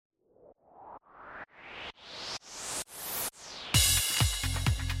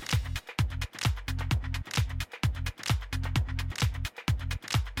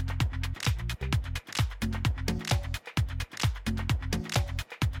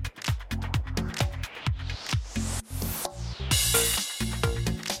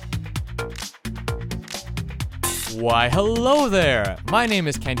Why, hello there! My name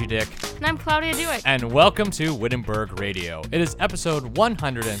is Kenji Dick. And I'm Claudia Dewitt. And welcome to Wittenberg Radio. It is episode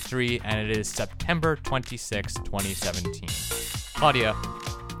 103, and it is September 26, 2017. Claudia,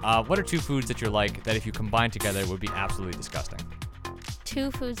 what are two foods that you like that if you combine together would be absolutely disgusting? Two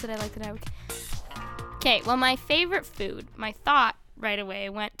foods that I like that I would... Okay, well, my favorite food, my thought right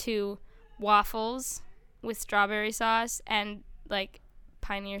away went to waffles with strawberry sauce and, like,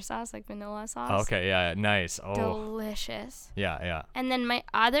 Pioneer sauce, like vanilla sauce. Okay, yeah, nice. Oh, delicious. Yeah. And then my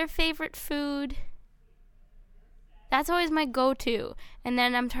other favorite food, that's always my go-to. And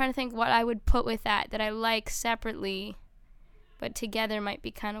then I'm trying to think what I would put with that I like separately, but together might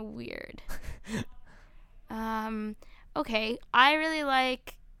be kind of weird. Okay, I really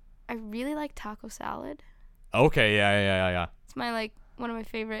like taco salad. Okay, yeah. It's one of my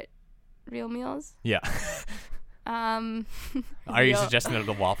favorite real meals. Yeah. Are you suggesting that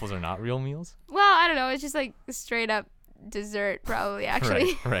the waffles are not real meals? Well, I don't know. It's just like straight up dessert, probably,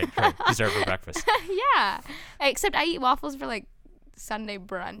 actually. Right. Dessert for breakfast. Yeah. Except I eat waffles for like Sunday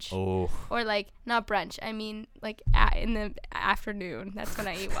brunch. Oh. Or like, not brunch. I mean like in the afternoon. That's when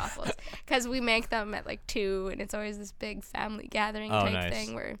I eat waffles. Because we make them at like 2, and it's always this big family gathering type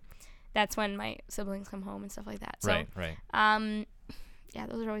thing where that's when my siblings come home and stuff like that. So, Right. Yeah,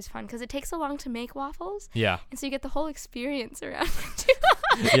 those are always fun because it takes so long to make waffles. Yeah. And so you get the whole experience around it too.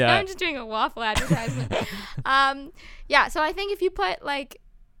 Yeah. Now I'm just doing a waffle advertisement. Yeah, so I think if you put like,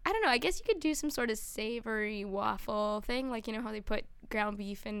 I don't know, I guess you could do some sort of savory waffle thing. Like, you know how they put ground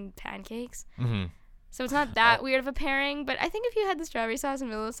beef in pancakes? Mm-hmm. So it's not that weird of a pairing. But I think if you had the strawberry sauce and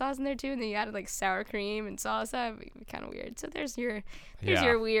vanilla sauce in there too, and then you added like sour cream and salsa, it would be kind of weird. So there's your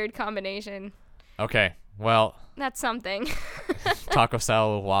weird combination. Okay, well... That's something. Taco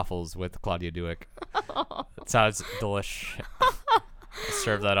salad with waffles with Claudia Dewitt. That sounds delish.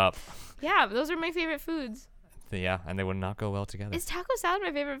 Serve that up. Yeah, those are my favorite foods. Yeah, and they would not go well together. Is taco salad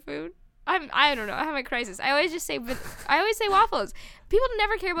my favorite food? I don't know. I have a crisis. I always say waffles. People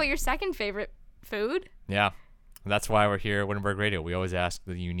never care about your second favorite food. Yeah. That's why we're here at Wittenberg Radio. We always ask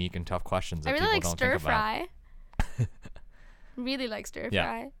the unique and tough questions that I really people like don't stir think fry. Really like stir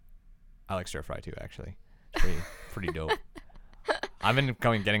fry. I like stir fry too, actually. It's pretty dope. I've been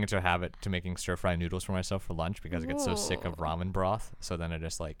getting into a habit to making stir fry noodles for myself for lunch because I get so sick of ramen broth. So then I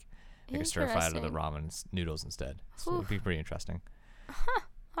just make a stir fry out of the ramen noodles instead. So it'd be pretty interesting.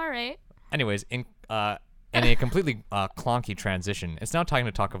 All right. Anyways, in a completely clunky transition, it's now time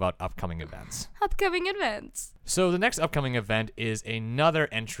to talk about upcoming events. So the next upcoming event is another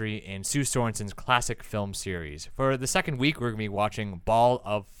entry in Sue Sorensen's classic film series. For the second week, we're going to be watching Ball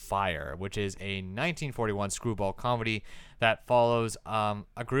of Fire, which is a 1941 screwball comedy that follows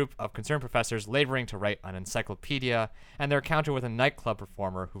a group of concerned professors laboring to write an encyclopedia and their encounter with a nightclub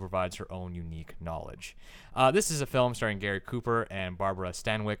performer who provides her own unique knowledge. This is a film starring Gary Cooper and Barbara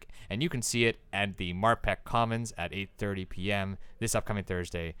Stanwyck, and you can see it at the Marpeck Commons at 8:30 p.m. this upcoming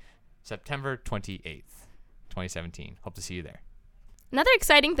Thursday, September 28th, 2017. Hope to see you there. Another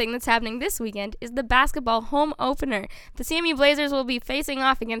exciting thing that's happening this weekend is the basketball home opener. The CMU Blazers will be facing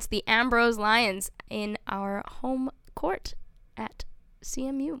off against the Ambrose Lions in our home court at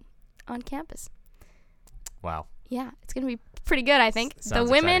CMU on campus. Wow. Yeah, it's going to be pretty good, I think. The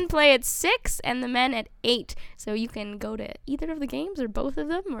women play at 6 and the men at 8. So you can go to either of the games or both of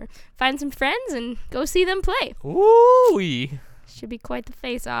them or find some friends and go see them play. Ooh-wee. Should be quite the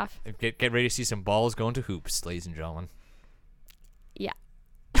face-off. Get ready to see some balls going to hoops, ladies and gentlemen. Yeah.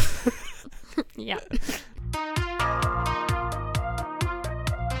 Yeah.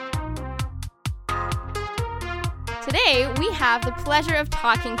 Today, we have the pleasure of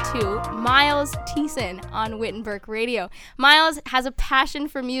talking to Miles Thiessen on Wittenberg Radio. Miles has a passion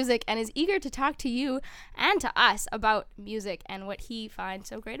for music and is eager to talk to you and to us about music and what he finds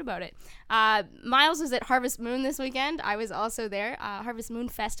so great about it. Miles was at Harvest Moon this weekend. I was also there. Harvest Moon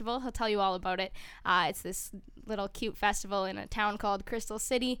Festival. He'll tell you all about it. It's this little cute festival in a town called Crystal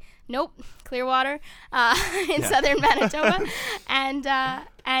City. Clearwater, in southern Manitoba.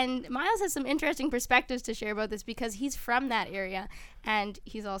 And Miles has some interesting perspectives to share about this because he's from that area and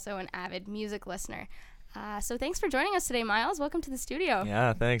he's also an avid music listener. So thanks for joining us today, Miles. Welcome to the studio.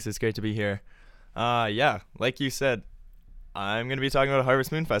 Yeah, thanks. It's great to be here. Like you said, I'm going to be talking about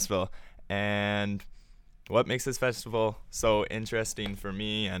Harvest Moon Festival and what makes this festival so interesting for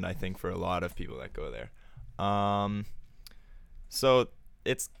me and I think for a lot of people that go there. So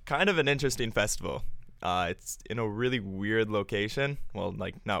it's kind of an interesting festival. It's in a really weird location. Well,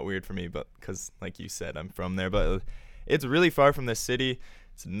 like, not weird for me, but because, like you said, I'm from there. But it's really far from the city.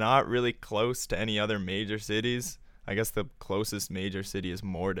 It's not really close to any other major cities. I guess the closest major city is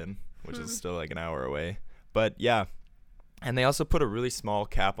Morden, which is still like an hour away. But yeah, and they also put a really small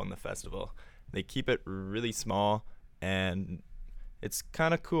cap on the festival. They keep it really small, and it's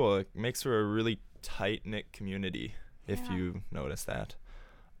kind of cool. It makes for a really tight-knit community, if you notice that.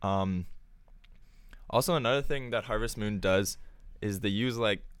 Also, another thing that Harvest Moon does is they use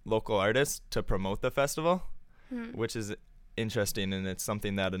like local artists to promote the festival, which is interesting, and it's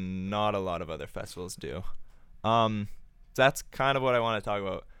something that not a lot of other festivals do. That's kind of what I want to talk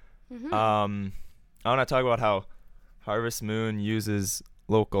about. I want to talk about how Harvest Moon uses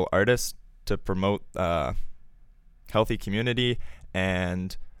local artists to promote healthy community,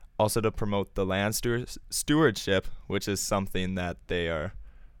 and also to promote the land stewardship, which is something that they are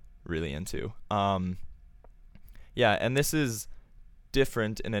really into. And this is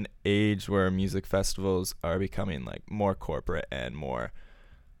different in an age where music festivals are becoming like more corporate and more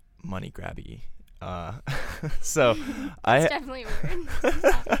money grabby. So That's definitely weird.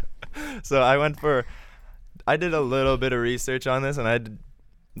 So I did a little bit of research on this, and I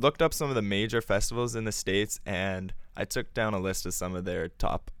looked up some of the major festivals in the States, and I took down a list of some of their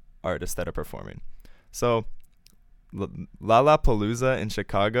top artists that are performing. So Lollapalooza in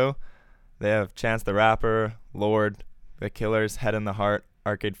Chicago, they have Chance the Rapper, Lorde, The Killers, Head in the Heart,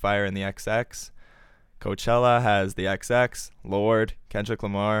 Arcade Fire, and the XX. Coachella has the XX, Lorde, Kendrick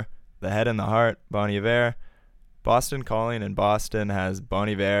Lamar, The Head in the Heart, Bon Iver. Boston Calling in Boston has Bon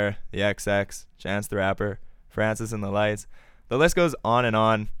Iver, the XX, Chance the Rapper, Francis and the Lights. The list goes on and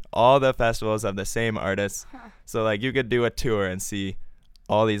on. All the festivals have the same artists. So like you could do a tour and see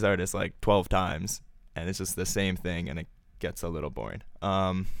all these artists like 12 times, and it's just the same thing, and it gets a little boring.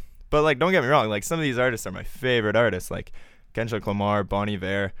 But like, don't get me wrong, like some of these artists are my favorite artists, like Kendrick Lamar, Bon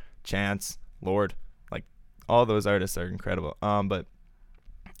Iver, Chance, Lorde, like all those artists are incredible. But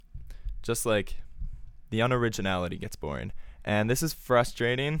just like the unoriginality gets boring, and this is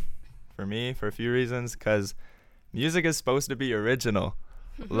frustrating for me for a few reasons, because music is supposed to be original.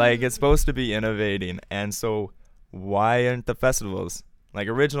 Like it's supposed to be innovating, and so why aren't the festivals? Like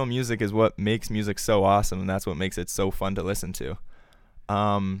original music is what makes music so awesome, and that's what makes it so fun to listen to.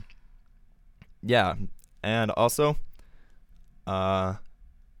 Yeah, and also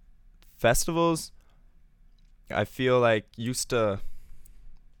festivals, I feel like used to,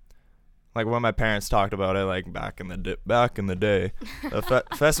 like when my parents talked about it, like back in the day, the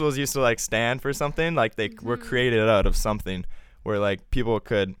festivals used to like stand for something, like they were created out of something where like people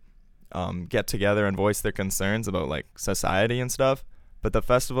could get together and voice their concerns about like society and stuff. But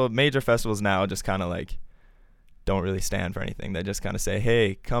the major festivals now just kind of like don't really stand for anything. They just kind of say,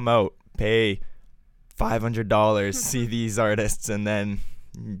 hey, come out, pay $500, see these artists, and then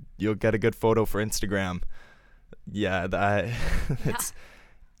you'll get a good photo for Instagram. Yeah, it's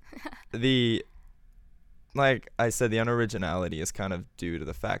like I said, the unoriginality is kind of due to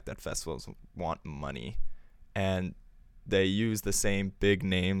the fact that festivals want money, and they use the same big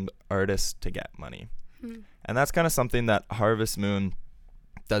name artists to get money. And that's kind of something that Harvest Moon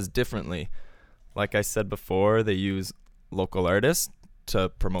does differently. Like I said before, they use local artists to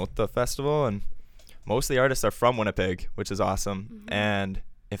promote the festival, and most of the artists are from Winnipeg, which is awesome. And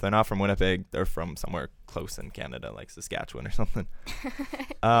if they're not from Winnipeg, they're from somewhere close in Canada, like Saskatchewan or something.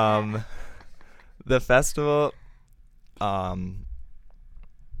 The festival,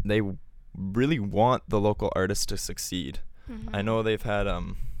 they really want the local artists to succeed. I know they've had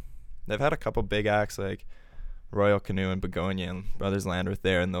a couple big acts like Royal Canoe and Begonia and Brothers Landreth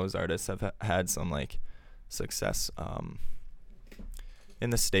there, and those artists have had some like success in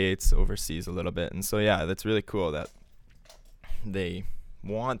the States, overseas a little bit. And so yeah, that's really cool that they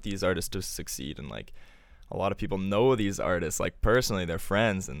want these artists to succeed, and like a lot of people know these artists like personally, they're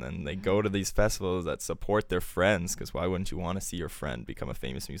friends, and then they go to these festivals that support their friends, because why wouldn't you want to see your friend become a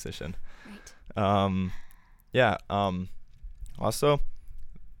famous musician? Also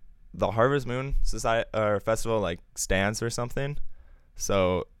the Harvest Moon Society or festival like stands for something,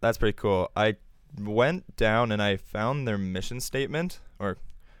 so that's pretty cool. I went down and I found their mission statement,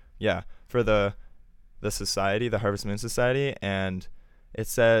 for the society, the Harvest Moon Society, and it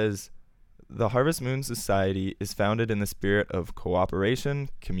says the Harvest Moon Society is founded in the spirit of cooperation,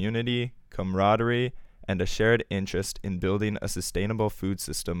 community, camaraderie, and a shared interest in building a sustainable food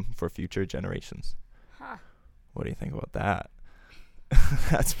system for future generations. What do you think about that?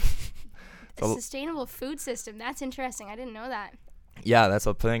 That's a sustainable food system. That's interesting. I didn't know that. Yeah, that's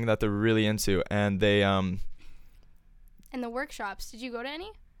a thing that they're really into, and they And the workshops. Did you go to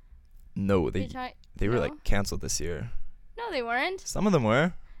any? No, they were like canceled this year. No, they weren't. Some of them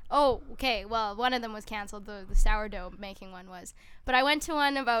were. Oh, okay. Well, one of them was canceled. The sourdough making one was. But I went to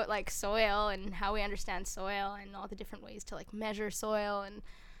one about like soil and how we understand soil and all the different ways to like measure soil, and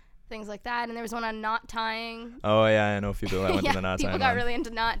things like that. And there was one on knot tying. Oh yeah, I know a few people that went to the knot tying. People got really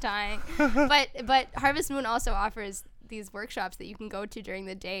into knot tying. but Harvest Moon also offers these workshops that you can go to during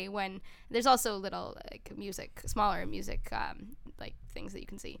the day, when there's also little like smaller music like things that you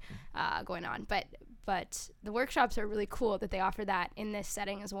can see going on. But the workshops are really cool that they offer that in this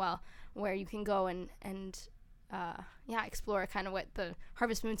setting as well, where you can go and explore kind of what the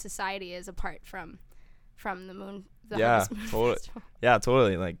Harvest Moon Society is apart from the moon. Harvest Moon Festival. Yeah,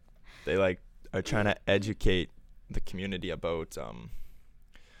 totally. Like they are trying to educate the community about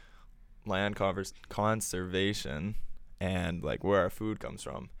land conservation and like where our food comes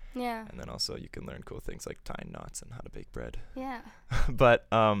from. Yeah. And then also you can learn cool things like tying knots and how to bake bread. Yeah. But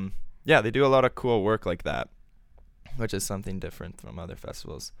they do a lot of cool work like that, which is something different from other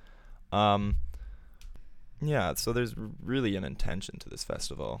festivals. So there's really an intention to this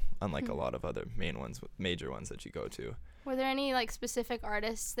festival, unlike a lot of other major ones that you go to. Were there any like specific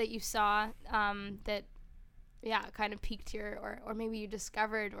artists that you saw that kind of piqued your or maybe you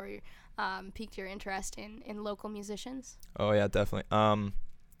discovered or piqued your interest in local musicians? Oh yeah, definitely.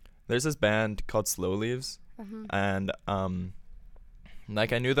 There's this band called Slow Leaves, and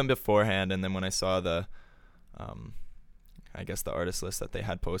like I knew them beforehand, and then when I saw the I guess the artist list that they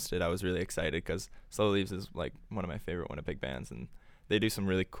had posted, I was really excited because Slow Leaves is like one of my favorite Winnipeg bands, and they do some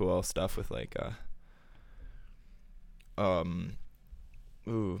really cool stuff with like trying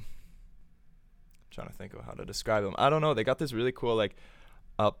to think of how to describe them. I don't know, they got this really cool like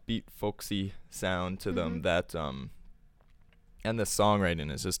upbeat folksy sound to them that and the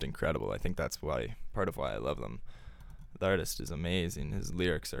songwriting is just incredible. I think that's part of why I love them. The artist is amazing, his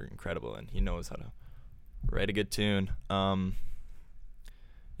lyrics are incredible, and he knows how to write a good tune.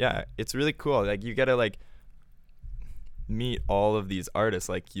 It's really cool. Like you gotta like meet all of these artists.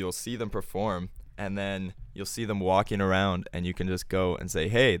 Like you'll see them perform, and then you'll see them walking around, and you can just go and say,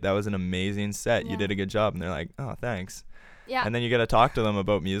 "Hey, that was an amazing set. You did a good job." And they're like, "Oh, thanks." Yeah. And then you gotta talk to them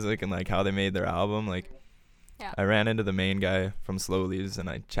about music and like how they made their album. Like, I ran into the main guy from Slow Leaves, and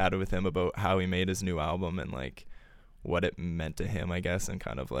I chatted with him about how he made his new album and like what it meant to him, I guess, and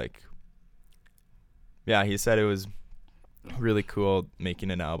kind of like. Yeah, he said it was really cool making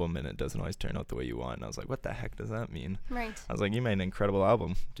an album and it doesn't always turn out the way you want. And I was like, what the heck does that mean? Right. I was like, you made an incredible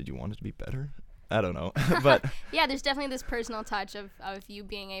album. Did you want it to be better? I don't know. But yeah, there's definitely this personal touch of you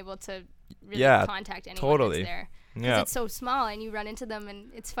being able to really contact anyone totally. That's there. Because it's so small and you run into them,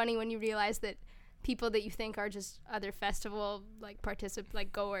 and it's funny when you realize that people that you think are just other festival like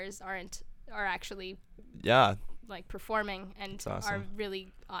goers are actually like performing and are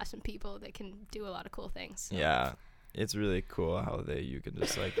really awesome people that can do a lot of cool things. So. Yeah, it's really cool how you can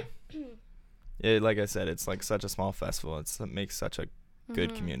just like like I said, it's like such a small festival. It makes such a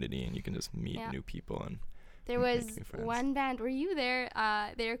good community, and you can just meet new people. And there was one band, were you there?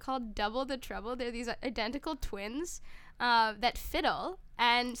 They're called Double the Trouble. They're these identical twins that fiddle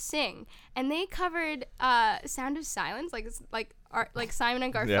and sing, and they covered Sound of Silence, like Simon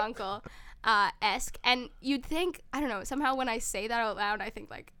and Garfunkel. Esque, and you'd think, I don't know, somehow when I say that out loud I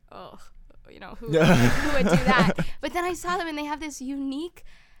think like, oh, you know, who would do that? But then I saw them and they have this unique,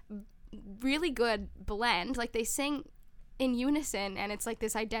 really good blend. Like they sing in unison, and it's like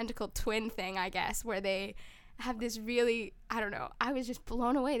this identical twin thing, I guess, where they have this really, I don't know, I was just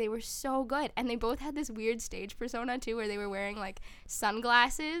blown away. They were so good, and they both had this weird stage persona too, where they were wearing like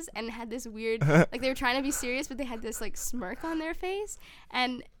sunglasses and had this weird like they were trying to be serious, but they had this like smirk on their face,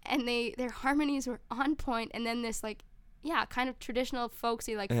 and their harmonies were on point, and then this like kind of traditional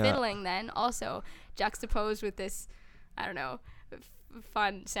folksy like fiddling then also juxtaposed with this, I don't know,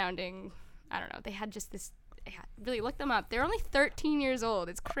 fun sounding, I don't know, they had just this. Yeah, really look them up. They're only 13 years old.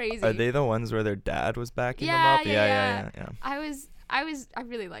 It's crazy. Are they the ones where their dad was backing them up? Yeah. I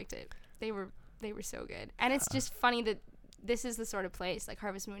really liked it. They were so good. And it's just funny that this is the sort of place, like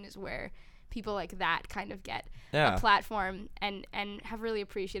Harvest Moon is where people like that kind of get a platform and have really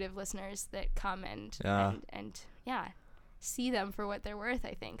appreciative listeners that come and see them for what they're worth,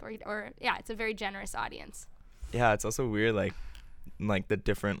 I think. Or it's a very generous audience. Yeah, it's also weird like the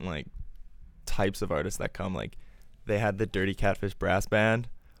different like types of artists that come. Like they had the Dirty Catfish Brass Band,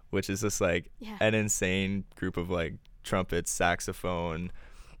 which is just like an insane group of like trumpets, saxophone,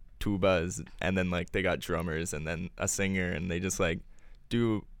 tubas, and then like they got drummers and then a singer, and they just like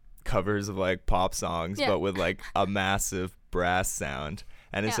do covers of like pop songs but with like a massive brass sound,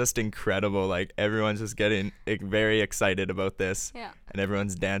 and it's just incredible. Like everyone's just getting very excited about this, and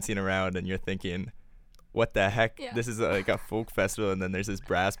everyone's dancing around, and you're thinking, what the heck? Yeah. This is like a folk festival, and then there's this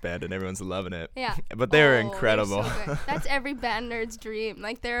brass band, and everyone's loving it. Yeah. But they were incredible. So good. That's every band nerd's dream.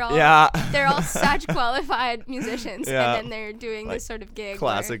 Like they're all they're all such qualified musicians, and then they're doing like this sort of gig.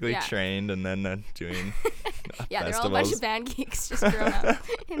 Classically trained, and then doing yeah, they're all a bunch of band geeks just grown up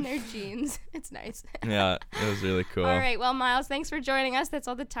in their jeans. It's nice. Yeah, it was really cool. All right, well, Miles, thanks for joining us. That's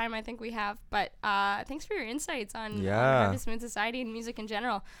all the time I think we have. But thanks for your insights on Harvest Moon Society and music in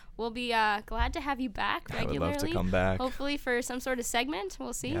general. We'll be glad to have you back regularly. I would love to come back. Hopefully for some sort of segment.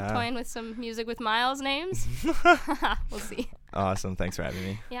 We'll see. Toying with some music with Miles names. We'll see. Awesome. Thanks for having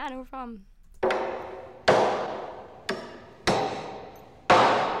me. Yeah, no problem.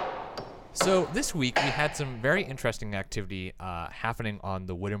 So this week we had some very interesting activity happening on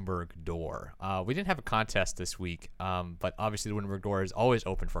the Wittenberg door. We didn't have a contest this week, but obviously the Wittenberg door is always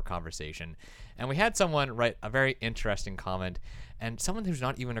open for conversation. And we had someone write a very interesting comment, and someone who's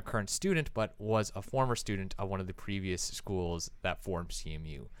not even a current student, but was a former student of one of the previous schools that formed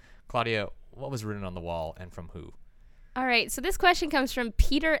CMU. Claudia, what was written on the wall and from who? All right, so this question comes from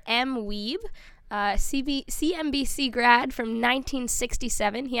Peter M. Weeb. CMBC grad from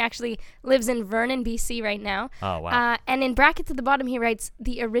 1967. He actually lives in Vernon, BC right now. Oh, wow. And in brackets at the bottom, he writes,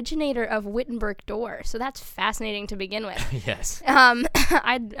 the originator of Wittenberg door. So that's fascinating to begin with. Yes.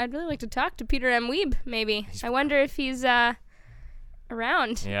 I'd really like to talk to Peter M. Weeb, maybe. I wonder if he's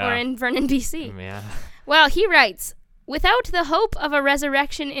around or in Vernon, BC. Yeah. Well, he writes, without the hope of a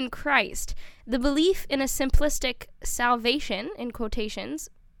resurrection in Christ, the belief in a simplistic salvation, in quotations,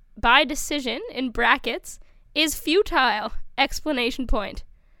 by decision, in brackets, is futile, explanation point.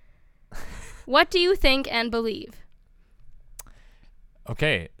 What do you think and believe?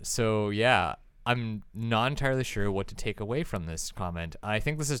 Okay, so yeah, I'm not entirely sure what to take away from this comment. I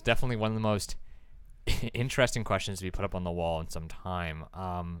think this is definitely one of the most interesting questions to be put up on the wall in some time.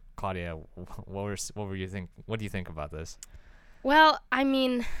 Claudia, what do you think about this? Well, I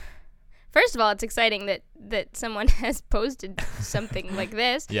mean, first of all, it's exciting that someone has posted something like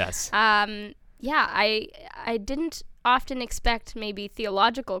this. Yes. Yeah, I didn't often expect maybe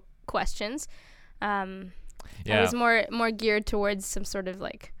theological questions. I was more geared towards some sort of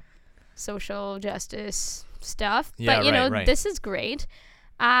like social justice stuff. Yeah, but you know, right. This is great.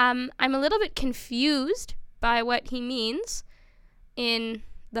 I'm a little bit confused by what he means in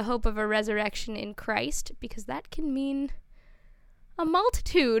the hope of a resurrection in Christ, because that can mean a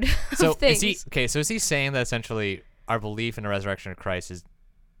multitude of things. Is he saying that essentially our belief in the resurrection of Christ is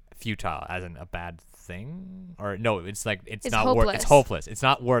futile, as in a bad thing? Or no, it's like it's not hopeless. It's hopeless. It's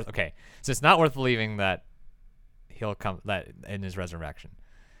not worth. Okay, so it's not worth believing that he'll come that in his resurrection.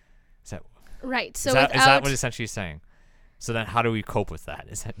 Is that right? So is that what essentially he's saying? So then, how do we cope with that?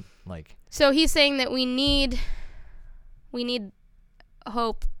 Is that like? So he's saying that we need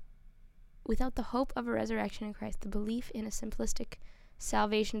hope. Without the hope of a resurrection in Christ, the belief in a simplistic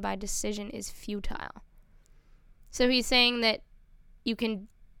salvation by decision is futile. So he's saying that you can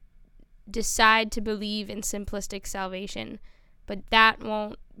decide to believe in simplistic salvation, but that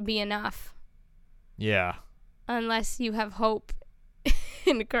won't be enough. Yeah. Unless you have hope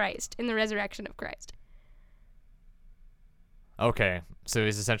in Christ, in the resurrection of Christ. Okay, so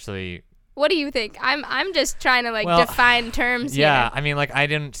it's essentially. What do you think? I'm just trying to define terms. Yeah, here. I mean, I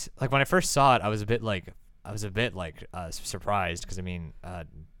didn't when I first saw it, I was a bit surprised because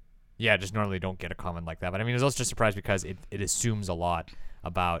just normally don't get a comment like that. But I mean, I was also just surprised because it assumes a lot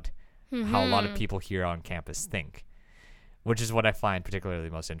about how a lot of people here on campus think, which is what I find particularly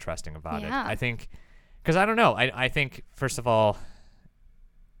most interesting about it. I think, because I don't know, I think first of all,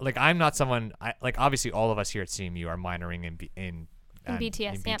 I'm not someone obviously all of us here at CMU are minoring in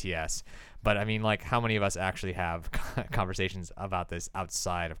BTS. But I mean, how many of us actually have conversations about this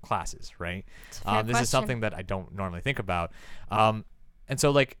outside of classes, right? This is something that I don't normally think about. And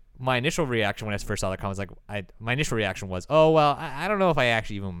so my initial reaction when I first saw that comment was my initial reaction was, oh, well, I don't know if I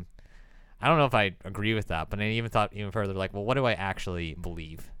don't know if I agree with that. But I even thought even further, well, what do I actually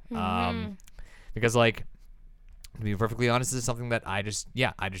believe? Because to be perfectly honest, this is something that I just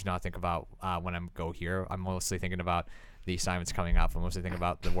not think about when I go here. I'm mostly thinking about the assignments coming up. I'm mostly thinking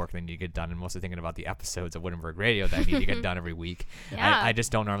about the work that need to get done, and mostly thinking about the episodes of Wittenberg Radio that need to get done every week. Yeah. I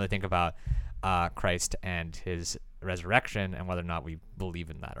just don't normally think about Christ and his resurrection and whether or not we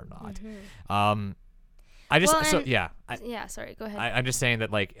believe in that or not. Sorry, go ahead. I'm just saying that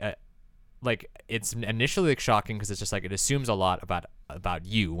it's initially shocking because it's just it assumes a lot about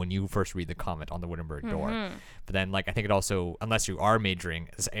you when you first read the comment on the Wittenberg door. But then I think it also, unless you are majoring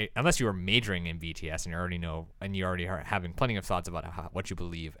in BTS and you already are having plenty of thoughts about what you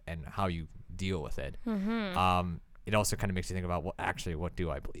believe and how you deal with it, it also kind of makes you think about what do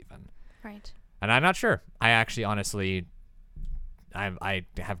I believe in. Right. And I'm not sure. I actually, honestly, I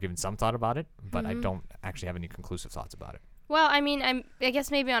have given some thought about it, but I don't actually have any conclusive thoughts about it. Well, I mean, I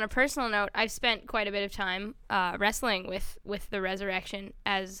guess maybe on a personal note, I've spent quite a bit of time wrestling with the resurrection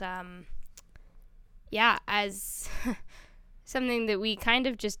as as something that we kind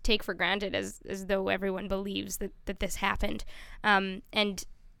of just take for granted as though everyone believes that this happened. And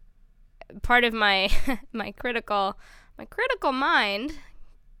part of my my critical mind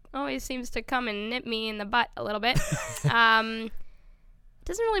always seems to come and nip me in the butt a little bit. It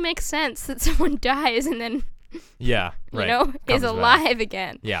doesn't really make sense that someone dies and then is alive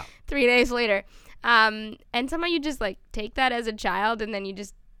again. Yeah. 3 days later. And somehow you just like take that as a child and then you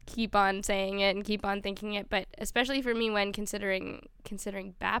just keep on saying it and keep on thinking it. But especially for me when considering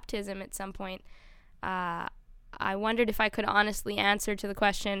baptism at some point, I wondered if I could honestly answer to the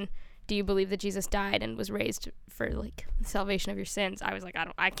question, do you believe that Jesus died and was raised for like the salvation of your sins? I was like,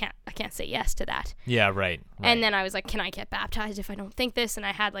 I can't say yes to that. Yeah, right. And then I was like, can I get baptized if I don't think this? And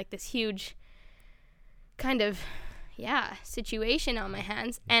I had like this huge kind of situation on my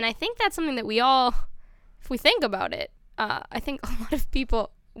hands. And I think that's something that we all, if we think about it, I think a lot of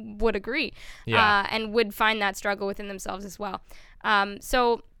people would agree and would find that struggle within themselves as well.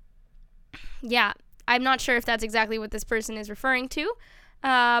 So I'm not sure if that's exactly what this person is referring to.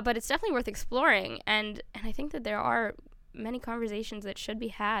 But it's definitely worth exploring, and I think that there are many conversations that should be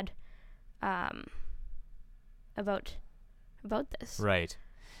had about this. Right.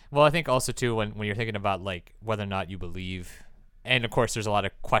 Well, I think also too when you're thinking about like whether or not you believe, and of course there's a lot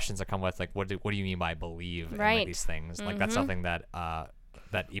of questions that come with like what do you mean by believe right. in like, these things? Like that's something that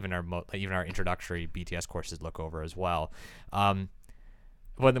that even our introductory BTS courses look over as well.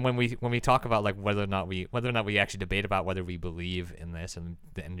 When we talk about like whether or not we actually debate about whether we believe in this and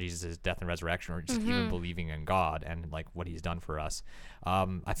in Jesus' death and resurrection, or just even believing in God and like what He's done for us,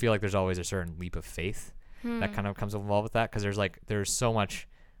 I feel like there's always a certain leap of faith that kind of comes involved with that, because there's so much.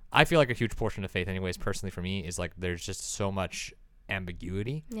 I feel like a huge portion of faith, anyways, personally for me, is like there's just so much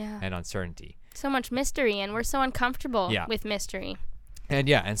ambiguity and uncertainty, so much mystery, and we're so uncomfortable with mystery.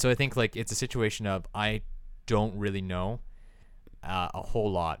 And so I think like it's a situation of I don't really know a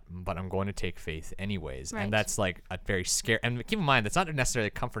whole lot, but I'm going to take faith anyways. Right. And that's like a very scary, and keep in mind that's not necessarily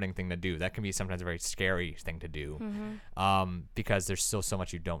a comforting thing to do. That can be sometimes a very scary thing to do, because there's still so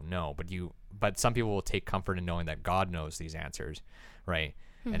much you don't know. But some people will take comfort in knowing that God knows these answers, right?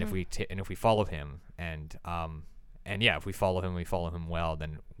 And if we follow Him, if we follow Him well,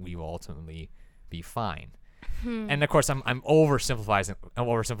 then we will ultimately be fine. And of course, I'm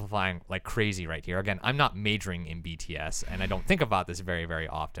oversimplifying like crazy right here. Again, I'm not majoring in BTS, and I don't think about this very, very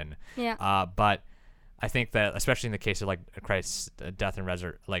often. Yeah. But I think that, especially in the case of like Christ's death and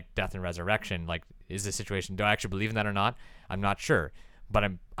resurrection, like is the situation? Do I actually believe in that or not? I'm not sure, but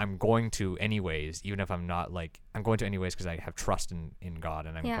I'm going to anyways, even if I'm not like I'm going to anyways because I have trust in God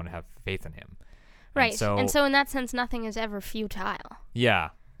and I'm going to have faith in Him. Right. And so in that sense, nothing is ever futile. Yeah.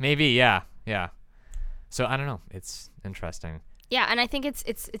 Maybe. Yeah. So I don't know. It's interesting. Yeah, and I think it's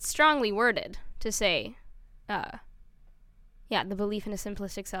strongly worded to say, the belief in a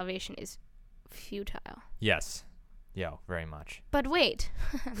simplistic salvation is futile. Yes. Yeah, very much. But wait,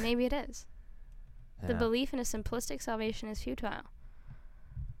 maybe it is. Yeah. The belief in a simplistic salvation is futile.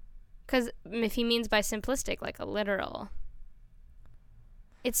 Because if he means by simplistic, like a literal,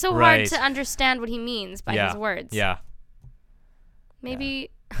 it's so hard to understand what he means by his words. Yeah.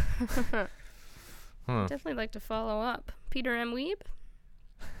 Maybe. Definitely like to follow up. Peter M. Weeb,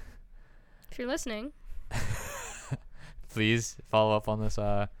 if you're listening, please follow up on this.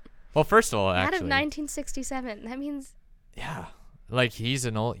 Well, first of all, actually, out of 1967, that means like he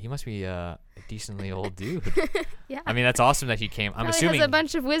must be a decently old dude. Yeah, I mean that's awesome that he came. I'm assuming has a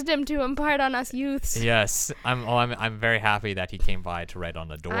bunch of wisdom to impart on us youths. Yes, I'm very happy that he came by to write on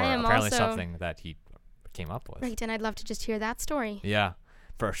the door. Apparently also something that he came up with. Right, and I'd love to just hear that story. Yeah,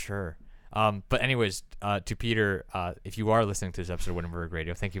 for sure. But anyways, to Peter, if you are listening to this episode of Wittenberg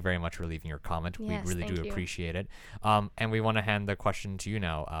Radio, thank you very much for leaving your comment. Yes, we really do appreciate it. And we want to hand the question to you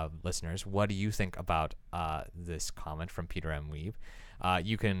now, listeners. What do you think about this comment from Peter M. Weeb? What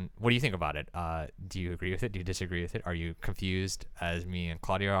do you think about it? Do you agree with it? Do you disagree with it? Are you confused as me and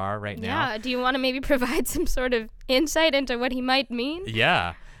Claudia are right now? Yeah. Do you want to maybe provide some sort of insight into what he might mean?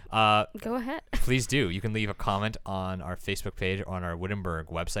 Yeah. Go ahead. Please do. You can leave a comment on our Facebook page or on our Wittenberg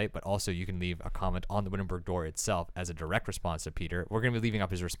website, but also you can leave a comment on the Wittenberg door itself as a direct response to Peter. We're going to be leaving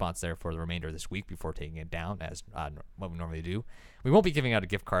up his response there for the remainder of this week before taking it down as what we normally do. We won't be giving out a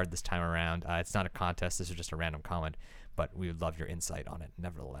gift card this time around. It's not a contest. This is just a random comment, but we would love your insight on it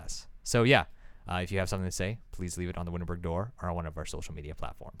nevertheless. So yeah, if you have something to say, please leave it on the Wittenberg door or on one of our social media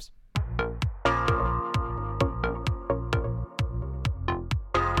platforms.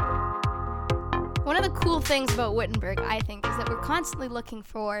 One of the cool things about Wittenberg, I think, is that we're constantly looking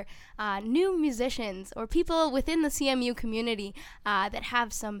for new musicians or people within the CMU community that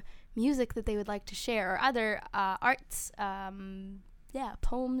have some music that they would like to share, or other arts,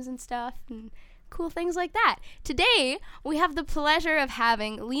 poems and stuff, and cool things like that. Today, we have the pleasure of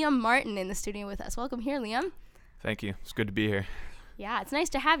having Liam Martin in the studio with us. Welcome here, Liam. Thank you. It's good to be here. Yeah, it's nice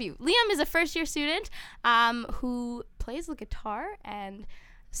to have you. Liam is a first-year student who plays the guitar and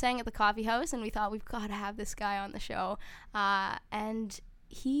sang at the coffee house, and we thought we've got to have this guy on the show. And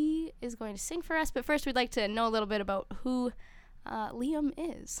he is going to sing for us, but first we'd like to know a little bit about who Liam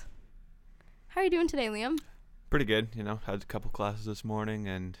is. How are you doing today, Liam? Pretty good. Had a couple classes this morning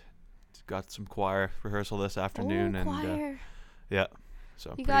and got some choir rehearsal this afternoon. Choir. Yeah.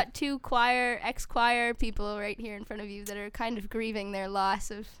 So you got two ex-choir people right here in front of you that are kind of grieving their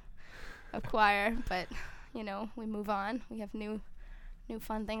loss of choir, but, we move on. We have new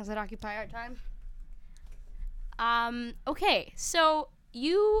fun things that occupy our time. Okay, so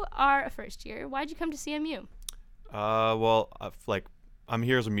you are a first year. Why'd you come to CMU? I'm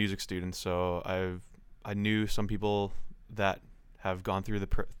here as a music student, so I knew some people that have gone through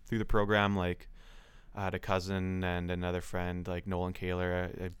the program. Like, I had a cousin and another friend, like Nolan Kaler.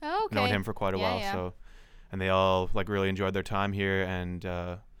 I've known him for quite a while. Yeah. So, and they all really enjoyed their time here, and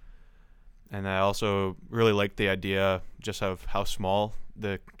I also really liked the idea just of how small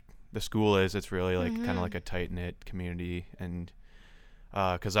the school is. It's really kind of like a tight knit community, and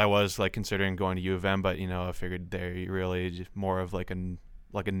because I was considering going to U of M, but I figured they're really just more of like a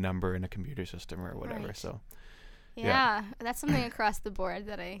number in a computer system or whatever. Right. So yeah, that's something across the board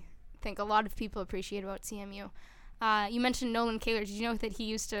that I think a lot of people appreciate about CMU. You mentioned Nolan Kaler. Did you know that he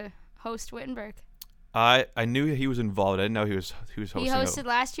used to host Wittenberg? I knew he was involved. I didn't know he was hosting. He hosted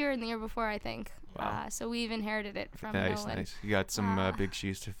last year and the year before, I think. Wow. So we've inherited it from Nolan. Nice. You got some big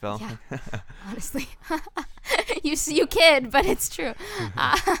shoes to fill. Yeah, honestly. You kid, but it's true.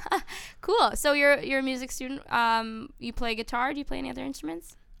 Cool. So you're a music student. You play guitar. Do you play any other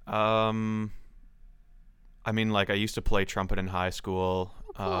instruments? I used to play trumpet in high school.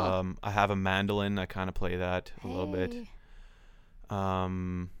 Oh, cool. I have a mandolin. I kind of play that a little bit.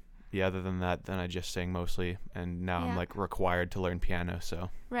 Other than that, then I just sing mostly, and now I'm required to learn piano, so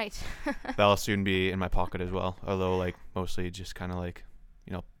right. that'll soon be in my pocket as well. Although mostly just kind of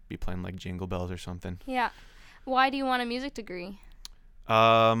be playing Jingle Bells or something. Yeah. Why do you want a music degree?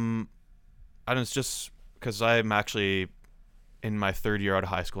 And it's just because I'm actually in my third year out of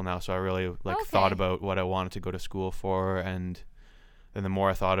high school now, so I really thought about what I wanted to go to school for, and then the more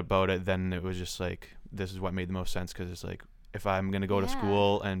I thought about it, then it was just this is what made the most sense, because it's if I'm going to go to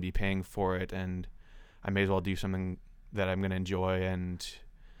school and be paying for it, and I may as well do something that I'm going to enjoy and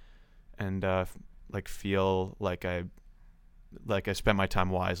feel like I spent my time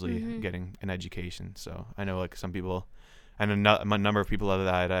wisely getting an education. So I know some people, and a number of people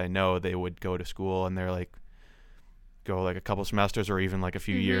that I know, they would go to school and they're go a couple semesters or even a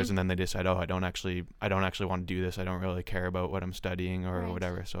few years, and then they decide, I don't actually want to do this. I don't really care about what I'm studying or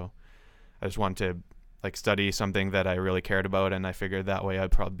whatever. So I just want to study something that I really cared about, and I figured that way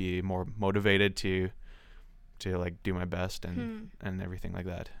I'd probably be more motivated to do my best and everything like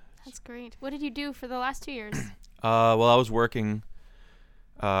that. That's great. What did you do for the last 2 years? I was working.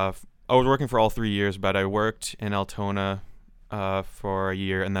 I was working for all 3 years, but I worked in Altona for a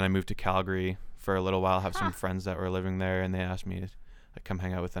year, and then I moved to Calgary for a little while. I have some friends that were living there, and they asked me to come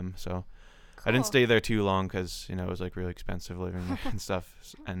hang out with them. So cool. I didn't stay there too long because it was really expensive living there and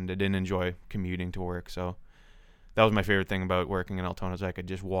stuff, and I didn't enjoy commuting to work. So that was my favorite thing about working in Altona, is I could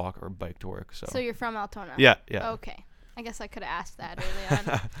just walk or bike to work. So you're from Altona? Yeah. Okay. I guess I could have asked that early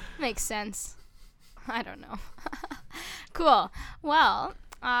on. Makes sense. I don't know. Cool. Well,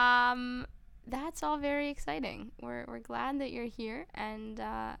 that's all very exciting. We're glad that you're here, and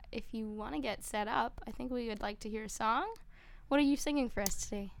if you want to get set up, I think we would like to hear a song. What are you singing for us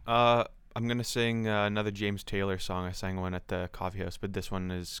today? I'm gonna sing another James Taylor song. I sang one at the coffee house, but this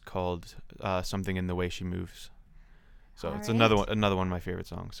one is called "Something in the Way She Moves." So all it's right. another one of my favorite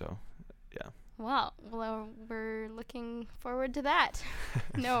songs. So yeah. Well, we're looking forward to that.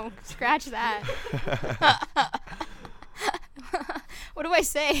 No, scratch that. What do I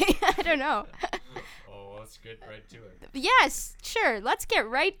say? I don't know. Oh, let's get right to it. Yes, sure. Let's get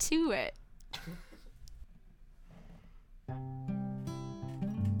right to it.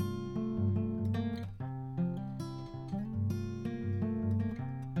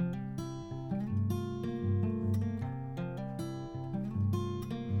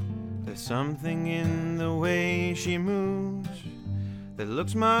 There's something in the way she moves that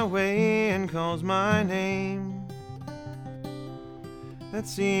looks my way and calls my name. that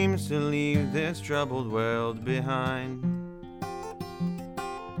seems to leave this troubled world behind.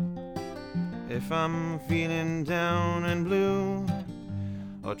 If I'm feeling down and blue,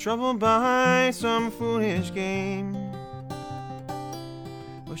 or troubled by some foolish game,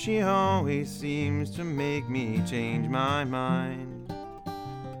 well, she always seems to make me change my mind.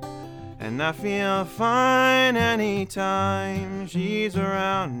 And I feel fine anytime she's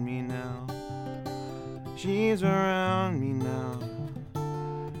around me now. She's around me now,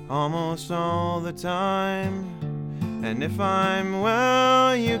 almost all the time. And if I'm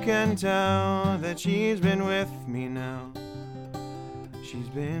well, you can tell that she's been with me now. She's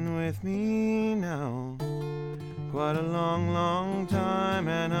been with me now quite a long, long time,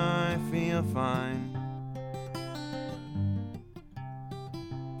 and I feel fine.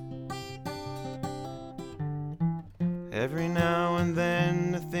 Every now and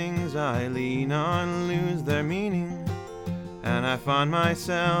then the things I lean on lose their meaning, and I find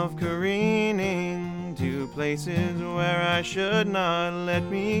myself careening to places where I should not let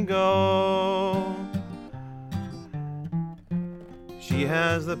me go. She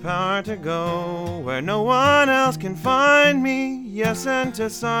has the power to go where no one else can find me, yes, and to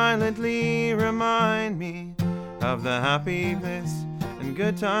silently remind me of the happiness and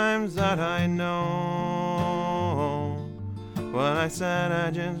good times that I know. Well, I said I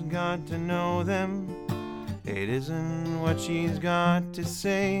just got to know them. It isn't what she's got to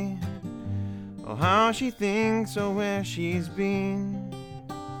say, or how she thinks, or where she's been.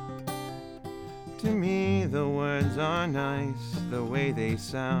 To me the words are nice, the way they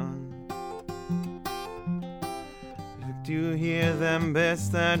sound. To hear them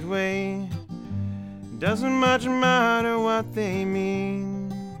best that way, doesn't much matter what they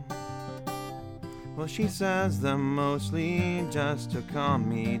mean. Well, she says them mostly just to calm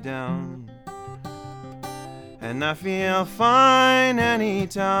me down, and I feel fine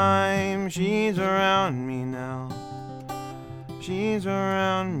anytime she's around me now. She's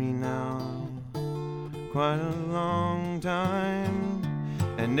around me now quite a long time.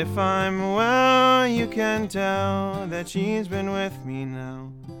 And if I'm well, you can tell that she's been with me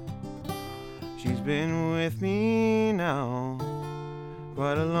now. She's been with me now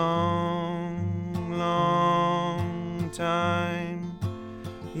quite a long, long time.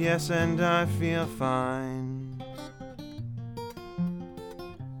 Yes, and I feel fine.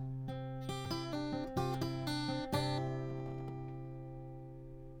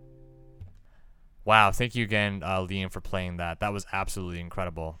 Wow, thank you again, Liam, for playing that. That was absolutely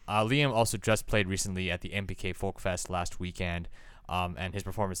incredible. Liam also just played recently at the MPK Folk Fest last weekend, and his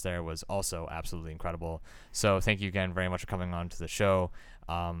performance there was also absolutely incredible. So thank you again very much for coming on to the show,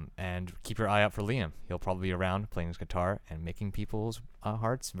 and keep your eye out for Liam. He'll probably be around playing his guitar and making people's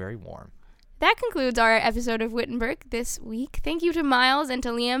hearts very warm. That concludes our episode of Wittenberg this week. Thank you to Miles and to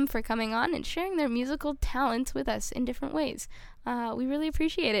Liam for coming on and sharing their musical talents with us in different ways. We really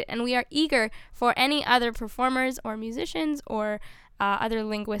appreciate it, and we are eager for any other performers or musicians or other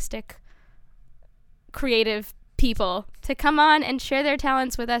linguistic creative people to come on and share their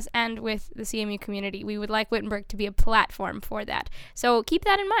talents with us and with the CMU community. We would like Wittenberg to be a platform for that. So keep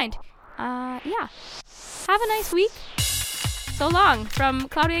that in mind. Yeah. Have a nice week. So long from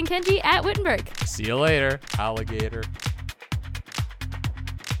Claudia and Kenji at Wittenberg. See you later, alligator.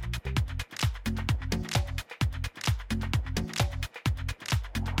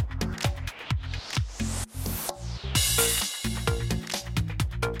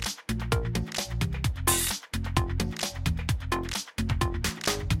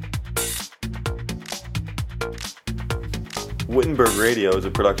 Wittenberg Radio is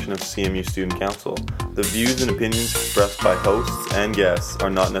a production of CMU Student Council. The views and opinions expressed by hosts and guests are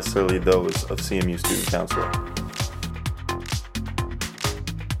not necessarily those of CMU Student Council.